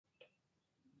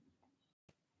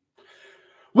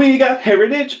We got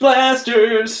Heritage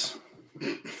Blasters.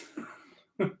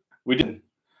 We did.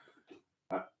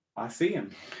 I see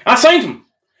him. I seen him.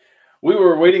 We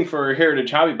were waiting for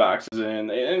Heritage Hobby Boxes, and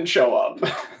they didn't show up.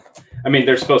 I mean,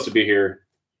 they're supposed to be here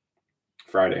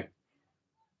Friday.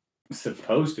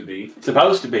 Supposed to be.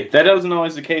 Supposed to be. That isn't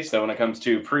always the case, though, when it comes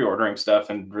to pre-ordering stuff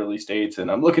and release dates. And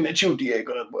I'm looking at you,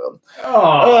 Diego, as well.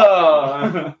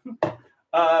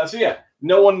 So, yeah,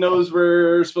 no one knows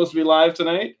we're supposed to be live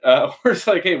tonight. We're just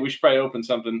like, hey, we should probably open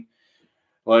something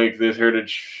like this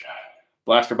Heritage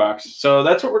Blaster Box. So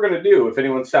that's what we're going to do. If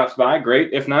anyone stops by,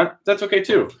 great. If not, that's okay,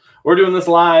 too. We're doing this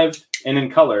live and in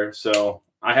color, so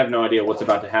I have no idea what's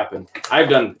about to happen. I've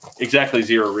done exactly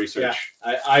zero research.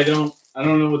 Yeah, I don't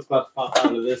know what's about to pop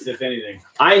out of this, if anything.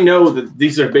 I know that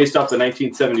these are based off the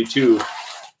 1972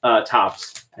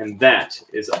 tops, and that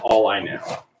is all I know.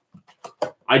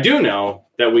 I do know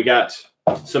that we got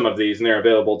some of these, and they're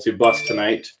available to bust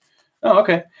tonight. Oh,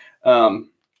 okay.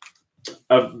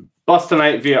 Bust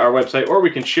tonight via our website, or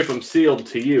we can ship them sealed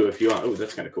to you if you want. Oh,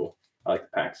 that's kind of cool. I like the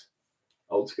packs.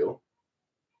 Old school.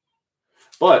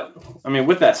 But, I mean,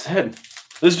 with that said,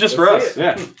 this is just for us.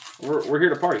 Yeah, we're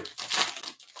here to party.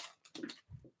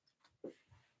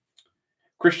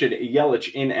 Christian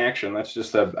Yelich in action. That's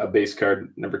just a base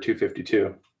card, number 252.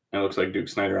 And it looks like Duke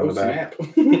Snyder on the back.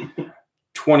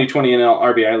 2020 NL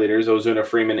RBI leaders, Ozuna,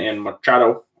 Freeman, and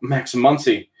Machado. Max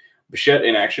Muncy. Bichette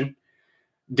in action.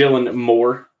 Dylan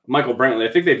Moore. Michael Brantley.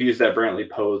 I think they've used that Brantley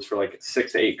pose for like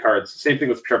 6 to 8 cards. Same thing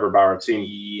with Trevor Bauer. I've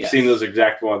seen those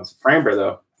exact ones. Framber,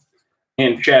 though.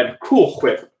 And Chad Cool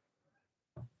Whip.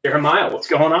 Jeremiah, what's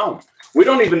going on? We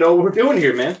don't even know what we're doing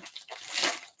here, man.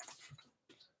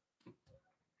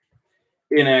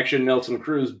 In action, Nelson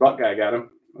Cruz. Butt guy got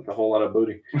him with a whole lot of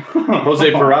booty.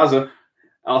 Jose Peraza.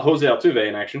 Jose Altuve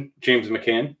in action. James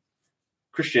McCann.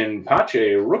 Christian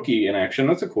Pache, rookie in action.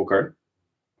 That's a cool card.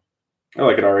 I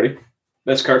like it already.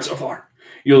 Best card so far.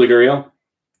 Yuli Gurriel.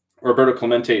 Roberto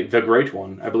Clemente, the great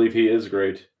one. I believe he is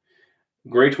great.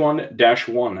 Great one,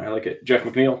 -1. I like it. Jeff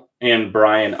McNeil. And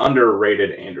Brian,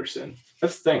 underrated Anderson.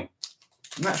 That's the thing.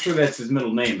 I'm not sure that's his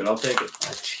middle name, but I'll take it.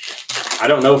 I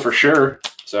don't know for sure.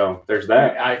 So there's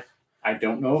that. I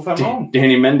don't know if I'm home.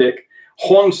 Danny Mendick.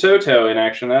 Juan Soto in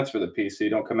action. That's for the PC.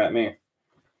 Don't come at me.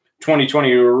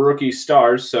 2020 rookie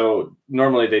stars. So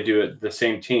normally they do it the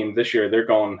same team. This year they're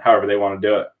going however they want to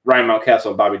do it. Ryan Mountcastle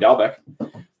and Bobby Dahlbeck.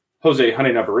 Jose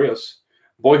Honeyna Barrios.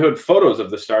 Boyhood photos of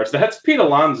the stars. That's Pete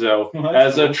Alonso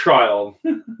as a child.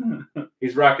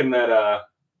 He's rocking that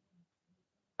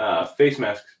face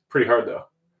mask pretty hard, though.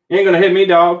 You ain't going to hit me,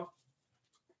 dog.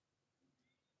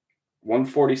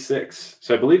 146.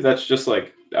 So I believe that's just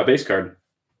like a base card.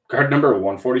 Card number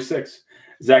 146.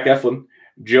 Zach Eflin,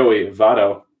 Joey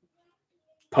Votto,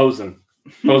 posing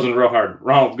real hard.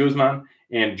 Ronald Guzman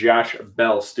and Josh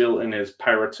Bell still in his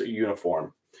Pirates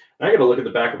uniform. And I got to look at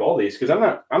the back of all these because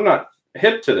I'm not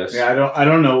hip to this. Yeah, I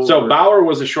don't know. So Bauer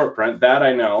was a short print. That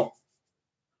I know.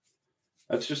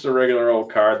 That's just a regular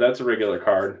old card. That's a regular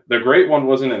card. The great one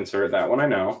was an insert. That one I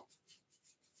know.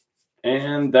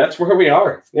 And that's where we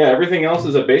are. Yeah, everything else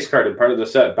is a base card and part of the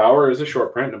set. Bauer is a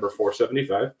short print, number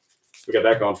 475. We got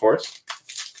that going for us.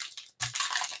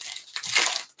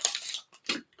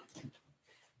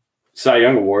 Cy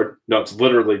Young Award. No, it's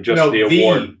literally just the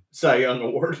award. Cy Young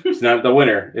Award. It's not the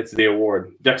winner. It's the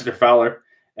award. Dexter Fowler.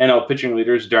 NL pitching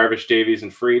leaders, Darvish, Davies,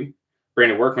 and Fried.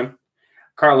 Brandon Workman.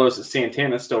 Carlos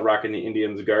Santana, still rocking the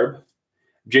Indians garb.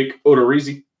 Jake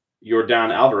Odorizzi.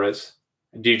 Yordan Alvarez.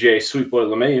 DJ Sweetboy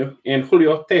LeMahieu. And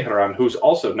Julio Teheran, who's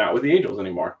also not with the Angels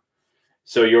anymore.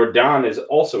 So Yordan is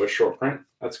also a short print.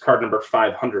 That's card number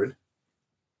 500.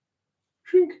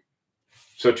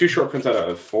 So 2 short prints out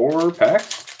of 4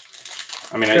 packs.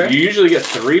 I mean, okay. You usually get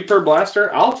 3 per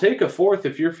blaster. I'll take a 4th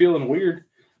if you're feeling weird.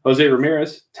 Jose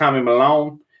Ramirez, Tommy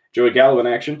Malone, Joey Gallo in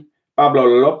action, Pablo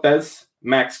Lopez,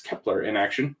 Max Kepler in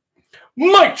action,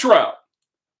 Mike Trout.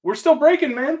 We're still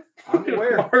breaking, man. I'm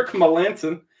aware. Mark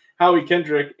Melanson, Howie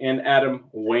Kendrick, and Adam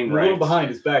Wainwright. We're a little behind.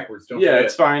 It's backwards. Don't forget. Yeah,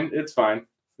 it's fine. It's fine.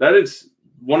 That is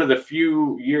one of the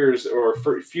few years or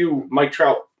few Mike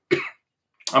Trout.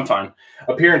 I'm fine.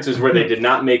 Appearances where they did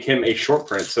not make him a short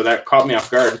print, so that caught me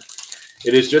off guard.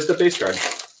 It is just a base card.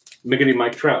 Miggity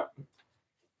Mike Trout.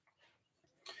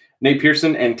 Nate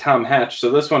Pearson and Tom Hatch. So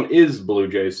this one is Blue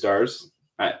Jays stars.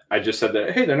 I just said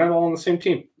that, hey, they're not all on the same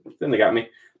team. Then they got me.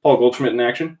 Paul Goldschmidt in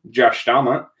action. Josh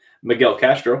Stalmont. Miguel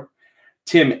Castro.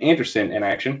 Tim Anderson in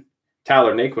action.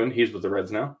 Tyler Naquin. He's with the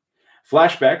Reds now.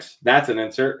 Flashbacks. That's an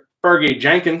insert. Fergie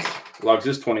Jenkins logs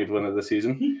his 20th win of the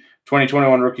season.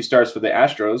 2021 rookie stars for the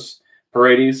Astros.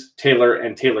 Paredes, Taylor,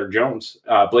 and Taylor Jones.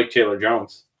 Blake Taylor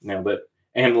Jones. Nailed it.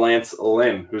 and Lance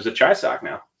Lynn, who's a Chi Sox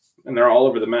now. And they're all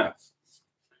over the map.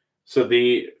 So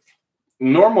the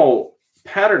normal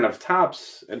pattern of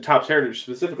Topps and Topps Heritage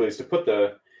specifically is to put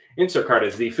the insert card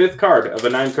as the 5th card of a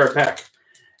 9-card pack.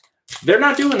 They're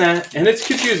not doing that, and it's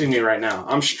confusing me right now.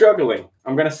 I'm struggling.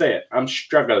 I'm going to say it. I'm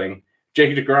struggling.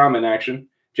 Jacob deGrom in action.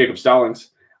 Jacob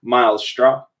Stallings. Miles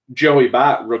Straw. Joey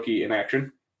Bott, rookie in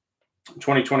action.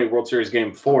 2020 World Series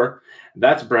Game 4.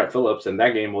 That's Brett Phillips, and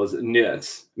that game was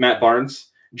nuts. Matt Barnes.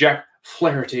 Jack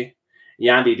Flaherty.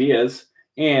 Yandy Diaz.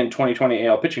 And 2020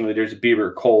 AL pitching leaders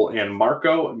Bieber, Cole, and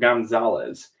Marco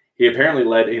Gonzalez. He apparently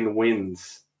led in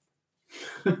wins.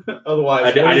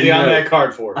 Otherwise, what is he on that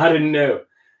card for? I didn't know.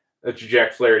 That's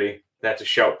Jack Flaherty. That's a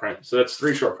shout print. So that's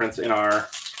 3 short prints in our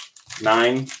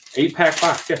 8-pack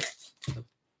box. Yeah.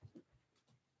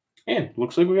 And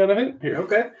looks like we got a hit here.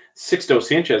 Okay. Sixto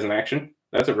Sanchez in action.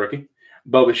 That's a rookie.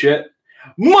 Boba Shett.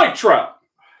 Mike Trout.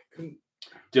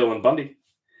 Dylan Bundy.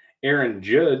 Aaron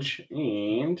Judge.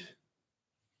 And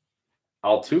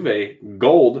Altuve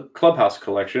Gold Clubhouse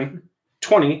Collection.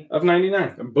 20 of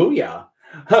 99. Booyah.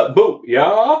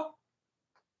 Booyah.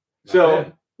 So,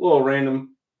 a little random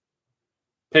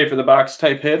pay for the box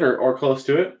type hit or close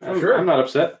to it. I'm not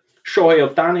upset. Shohei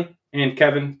Ohtani and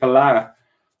Kevin Pillar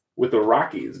with the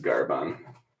Rockies garb on.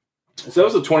 So that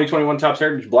was a 2021 Topps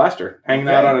Heritage Blaster hanging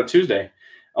out on a Tuesday.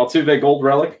 Altuve Gold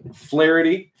Relic,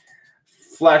 Flaherty,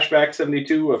 Flashback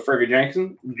 72 of Fergie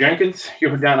Jenkins,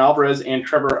 Jordan Alvarez, and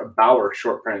Trevor Bauer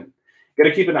short print. Got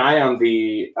to keep an eye on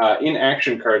the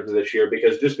in-action cards this year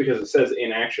because just because it says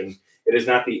in-action, it is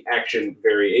not the action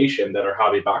variation that are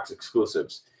hobby box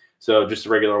exclusives. So just a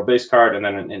regular old base card and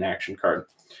then an in-action card.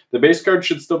 The base card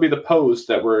should still be the pose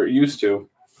that we're used to.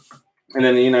 And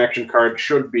then the in-action card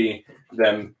should be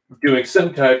them doing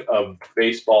some type of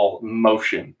baseball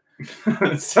motion.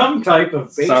 Some type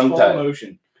of baseball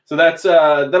motion. So that's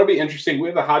that'll be interesting. We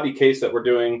have a hobby case that we're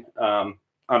doing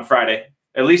on Friday.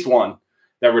 At least one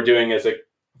that we're doing as a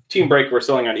team break we're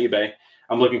selling on eBay.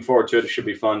 I'm looking forward to it. It should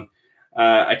be fun.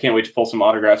 I can't wait to pull some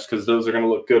autographs because those are going to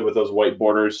look good with those white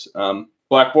borders.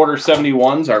 Black border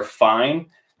 71s are fine.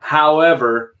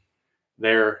 However,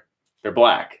 they're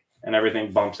black and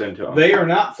everything bumps into them. They are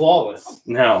not flawless.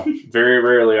 No, very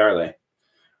rarely are they.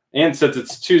 And since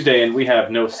it's Tuesday and we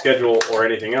have no schedule or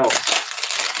anything else,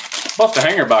 plus the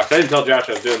hanger box. I didn't tell Josh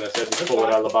I was doing this. I just pulled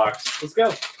it out of the box. Let's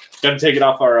go. Got to take it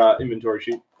off our inventory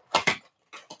sheet.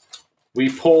 We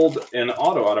pulled an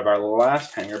auto out of our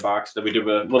last hanger box that we did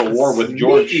a little war with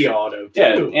George. Auto, too.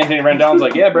 Yeah, Anthony Rendon's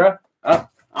like, yeah, bro,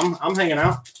 I'm hanging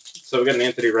out. So we got an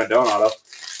Anthony Rendon auto.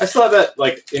 I still have that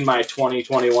like in my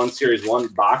 2021 Series 1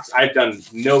 box. I've done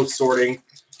no sorting,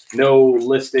 no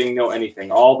listing, no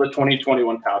anything. All the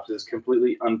 2021 Topps is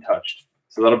completely untouched.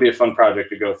 So that'll be a fun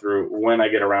project to go through when I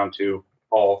get around to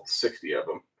all 60 of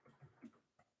them.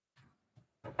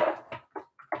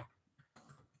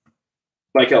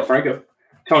 Michael Franco,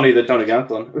 Tony the Tony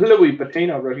Gonsolin, Louis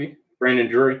Patino rookie, Brandon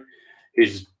Drury,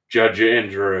 he's Judge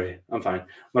and Drury. I'm fine.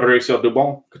 Mauricio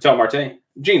Dubon, Cattell Marte,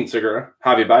 Gene Segura,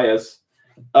 Javi Baez,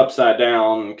 Upside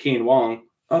Down, Keen Wong,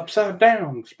 Upside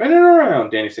Down, spinning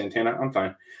around, Danny Santana. I'm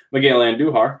fine. Miguel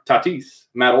Andujar, Tatis,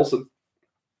 Matt Olson.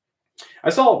 I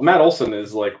saw Matt Olson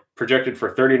is like projected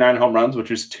for 39 home runs,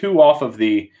 which is 2 off of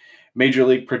the Major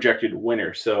League projected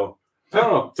winner. So I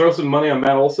don't know. Throw some money on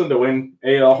Matt Olson to win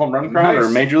AL home run crown or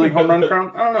Major League home run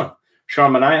crown. I don't know.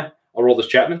 Sean Manaea, Aroldis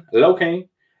Chapman, Locaine,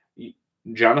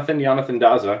 Jonathan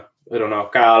Daza. I don't know.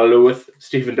 Kyle Lewis,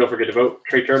 Stephen, don't forget to vote.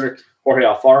 Trey Turner, Jorge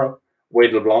Alfaro,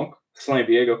 Wade LeBlanc, Slam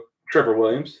Diego, Trevor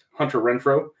Williams, Hunter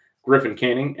Renfroe, Griffin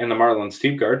Canning, and the Marlins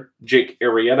team card. Jake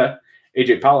Arrieta,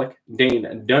 AJ Pollock,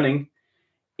 Dane Dunning,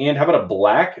 and how about a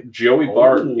black Joey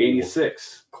Bart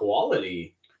 86?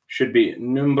 Quality. Should be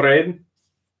numbered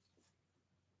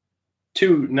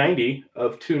 290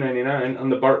 of 299 on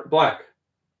the Bart Black.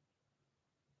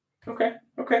 Okay.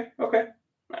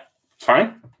 It's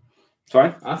fine.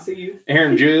 I see you.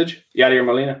 Aaron Judge, Yadier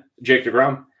Molina, Jake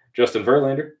DeGrom, Justin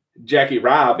Verlander, Jackie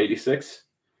Robb, 86,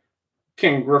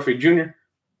 King Griffey Jr.,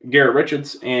 Garrett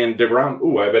Richards, and DeGrom.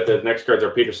 Ooh, I bet the next cards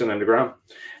are Peterson and DeGrom.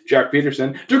 Jack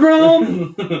Peterson,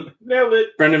 DeGrom! Nailed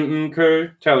it. Brendan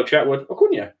Kerr, Tyler Chatwood,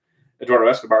 Acuna, Eduardo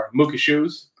Escobar, Mookie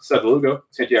Shoes, Seth Lugo,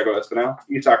 Santiago Espinal,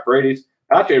 Itak Paredes,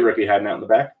 Pache rookie hiding out in the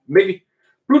back, Miggy,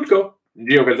 Brutko,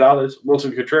 Gio Gonzalez,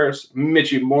 Wilson Contreras,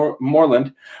 Mitchie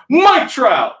Moreland, Mike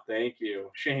Trout, thank you,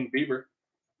 Shane Bieber,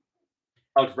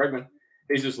 Alex Bregman,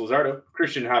 Jesus Luzardo,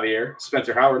 Christian Javier,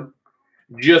 Spencer Howard,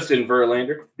 Justin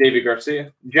Verlander, David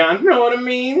Garcia, John, know what it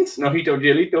means, Nojito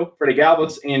Giolito, Freddie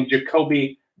Galvis, and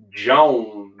Jacoby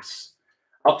Jones.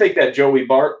 I'll take that Joey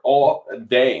Bart all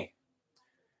day.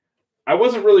 I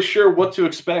wasn't really sure what to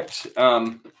expect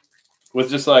with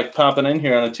just like popping in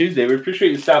here on a Tuesday. We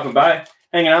appreciate you stopping by,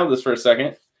 hanging out with us for a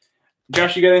second.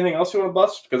 Josh, you got anything else you want to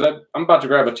bust? Because I'm about to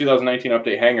grab a 2019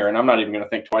 update hanger, and I'm not even going to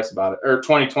think twice about it. Or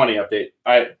 2020 update.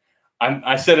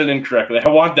 I said it incorrectly. I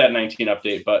want that 19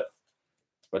 update, but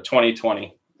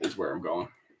 2020 is where I'm going.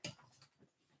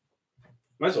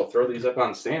 Might as well throw these up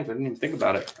on stands. I didn't even think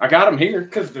about it. I got them here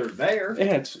because they're there.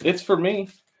 Yeah, it's for me.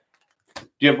 Do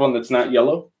you have one that's not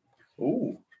yellow?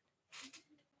 Ooh.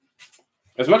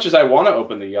 As much as I want to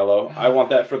open the yellow, I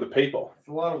want that for the people. It's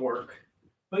a lot of work.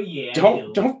 But yeah.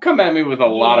 Don't come at me with a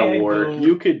lot of work.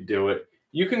 You could do it.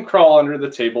 You can crawl under the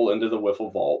table into the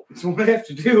wiffle vault. That's what I have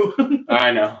to do.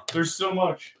 I know. There's so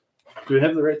much. Do we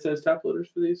have the right size top loaders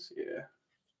for these? Yeah.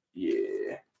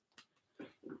 Yeah.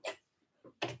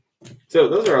 So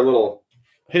those are our little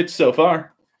hits so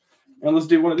far. And let's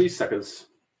do one of these suckers.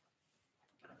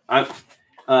 I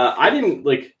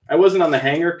wasn't on the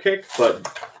hanger kick,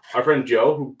 but our friend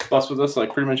Joe, who busts with us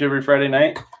like pretty much every Friday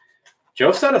night,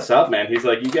 Joe set us up, man. He's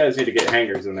like, you guys need to get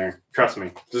hangers in there. Trust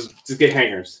me. Just get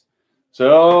hangers.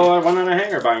 So I went on a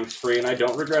hanger buying spree, and I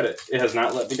don't regret it. It has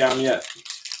not let me down yet.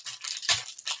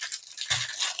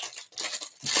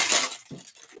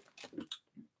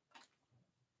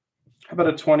 How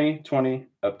about a 2020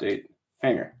 update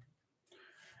hanger?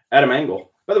 Adam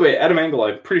Angle. By the way, Adam Angle,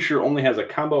 I'm pretty sure only has a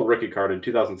combo rookie card in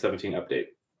 2017 update.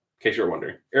 In case you're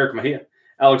wondering. Eric Mejia,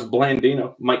 Alex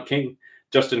Blandino, Mike King,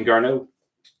 Justin Garneau,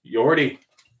 Yordi,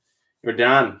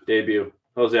 Jordan debut,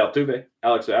 Jose Altuve,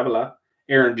 Alex Avila,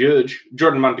 Aaron Judge,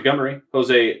 Jordan Montgomery,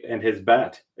 Jose and his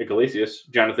bat, Iglesias,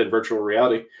 Jonathan Virtual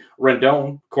Reality,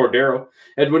 Rendon, Cordero,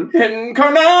 Edwin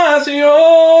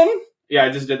Encarnacion. Yeah, I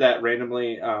just did that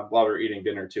randomly while we were eating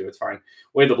dinner, too. It's fine.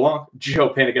 Wade LeBlanc, Joe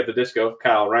Panic at the Disco,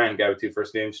 Kyle Ryan, guy with 2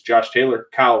 first names, Josh Taylor,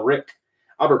 Kyle Rick,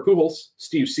 Albert Pujols,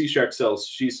 Steve Cishek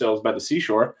sells by the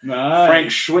seashore, nice. Frank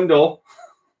Schwindel,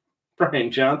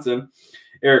 Brian Johnson,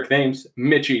 Eric Thames,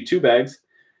 Mitchie 2 bags,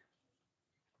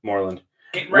 Moreland,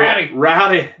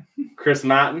 Rowdy, Chris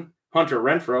Martin, Hunter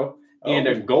Renfroe, and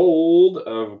a gold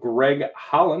of Greg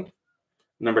Holland,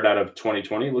 numbered out of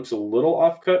 2020. Looks a little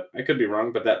off cut. I could be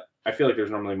wrong, but I feel like there's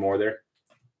normally more there.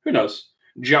 Who knows?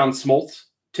 John Smoltz,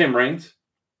 Tim Raines,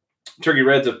 Turkey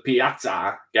Reds of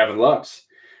Piazza, Gavin Lux,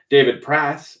 David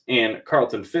Price, and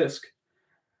Carlton Fisk.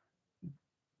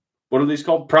 What are these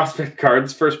called? Prospect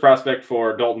cards. First prospect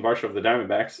for Dalton Varsho of the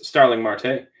Diamondbacks, Starling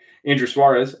Marte, Andrew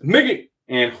Suarez, Miggy,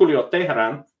 and Julio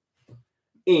Teheran,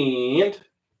 and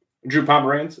Drew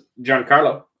Pomeranz,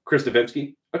 Giancarlo, Chris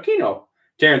Davinsky, Aquino,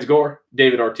 Terrence Gore,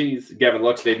 David Ortiz, Gavin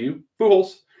Lux debut,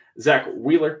 Pujols, Zach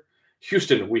Wheeler,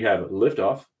 Houston, we have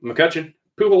liftoff, McCutcheon,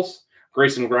 Pujols,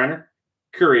 Grayson Griner,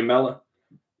 Curry Maya,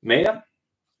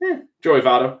 Joey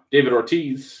Votto, David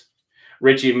Ortiz,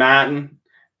 Richie Martin,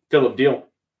 Philip Deal,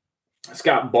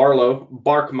 Scott Barlow,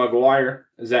 Bark McGuire,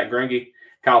 Zach Greinke,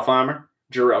 Kyle Farmer,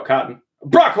 Jarrell Cotton,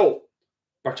 Brock Holt,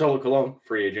 Bartolo Colon,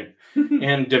 free agent,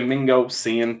 and Domingo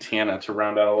Santana to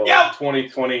round out a little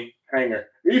 2020 hanger.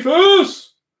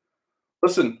 Efus!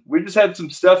 Listen, we just had some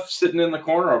stuff sitting in the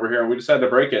corner over here, and we just had to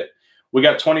break it. We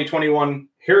got 2021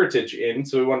 Heritage in,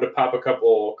 so we wanted to pop a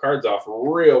couple cards off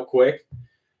real quick.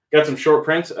 Got some short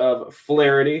prints of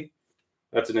Flaherty.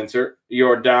 That's an insert.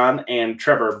 Jordan and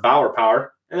Trevor Bauer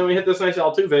Power. And then we hit this nice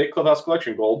Altuve Clubhouse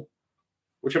Collection Gold,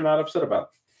 which I'm not upset about.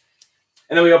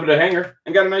 And then we opened a hanger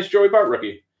and got a nice Joey Bart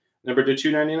rookie, numbered to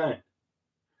 299.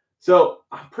 So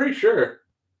I'm pretty sure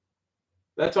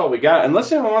that's all we got.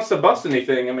 Unless anyone wants to bust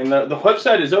anything. I mean, the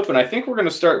website is open. I think we're going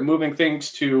to start moving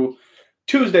things to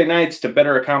Tuesday nights to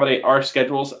better accommodate our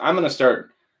schedules. I'm going to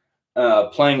start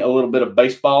playing a little bit of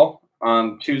baseball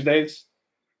on Tuesdays.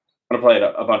 I'm going to play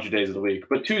it a bunch of days of the week.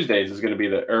 But Tuesdays is going to be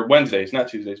or Wednesdays, not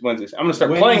Tuesdays, Wednesdays. I'm going to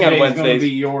start playing on Wednesdays. Be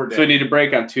your day. So we need a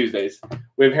break on Tuesdays.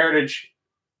 We have Heritage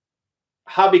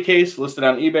Hobby Case listed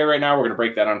on eBay right now. We're going to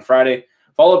break that on Friday,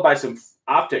 followed by some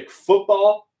Optic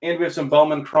football. And we have some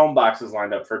Bowman Chrome boxes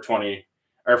lined up for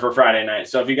Friday night.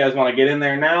 So if you guys want to get in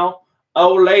there now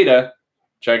or later,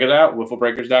 check it out,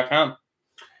 wifflebreakers.com.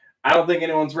 I don't think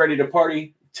anyone's ready to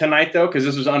party tonight, though, because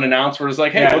this was unannounced. We're just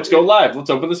like, hey, let's go live. Let's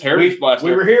open this Heritage Blaster.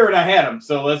 We were here and I had them,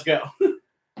 so let's go.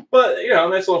 But,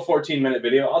 nice little 14-minute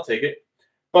video. I'll take it.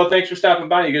 Well, thanks for stopping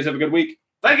by. You guys have a good week.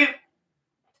 Thank you.